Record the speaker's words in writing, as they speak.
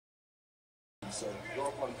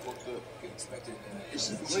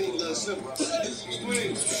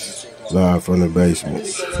Live from the basement.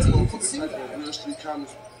 Just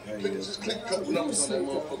click a couple numbers on that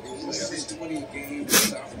motherfucker. 20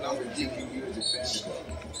 games,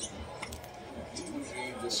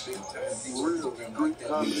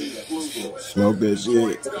 Smoke that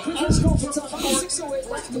shit.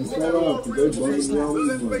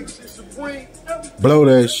 Blow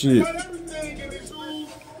that shit.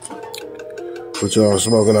 What y'all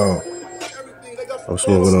smoking on? I'm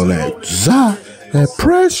smoking on that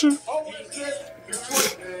pressure.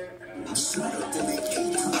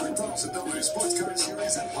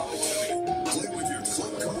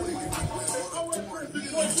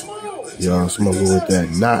 Y'all smoking with that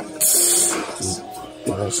knots.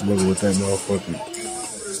 Y'all smoking with that motherfucker.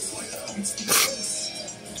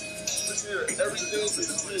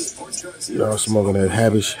 Y'all smoking that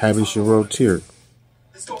habitual tier.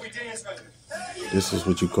 This is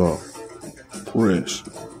what you call fresh.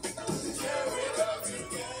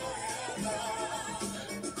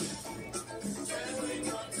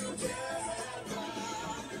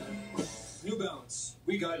 New Balance,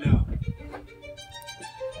 we got now.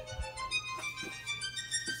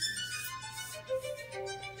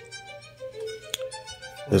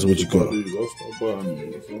 That's what you call.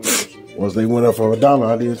 Once they went up for $1,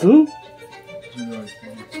 I did too.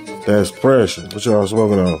 That's pressure. What y'all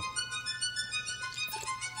smoking on?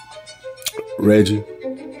 Reggie.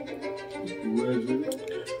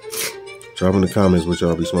 Drop in the comments what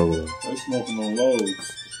y'all be smoking on. They smoking on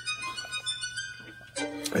Lowe's.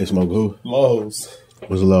 They smoke who? Lowe's.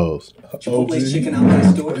 What's Lowe's? Chipotle's chicken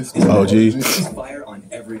outlet store is OG. fire on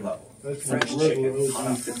every level. Fresh chicken, hot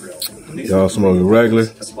off the grill. Y'all smoking regular?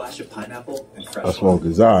 A splash of pineapple and fresh. I smoke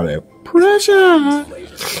all that pressure.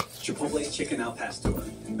 Chipotle's chicken al pastor.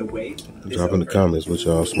 The wait. Drop in the comments what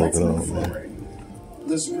y'all smoking on, man.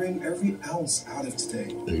 Let's bring every ounce out of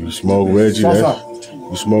today. If you smoke Reggie,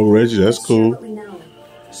 that's cool.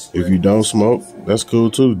 If you don't smoke, that's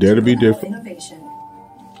cool too. Dare to be different.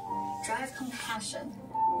 Drive compassion.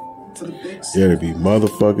 Dare to be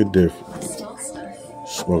motherfucking different.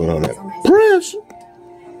 Smoking on that pressure.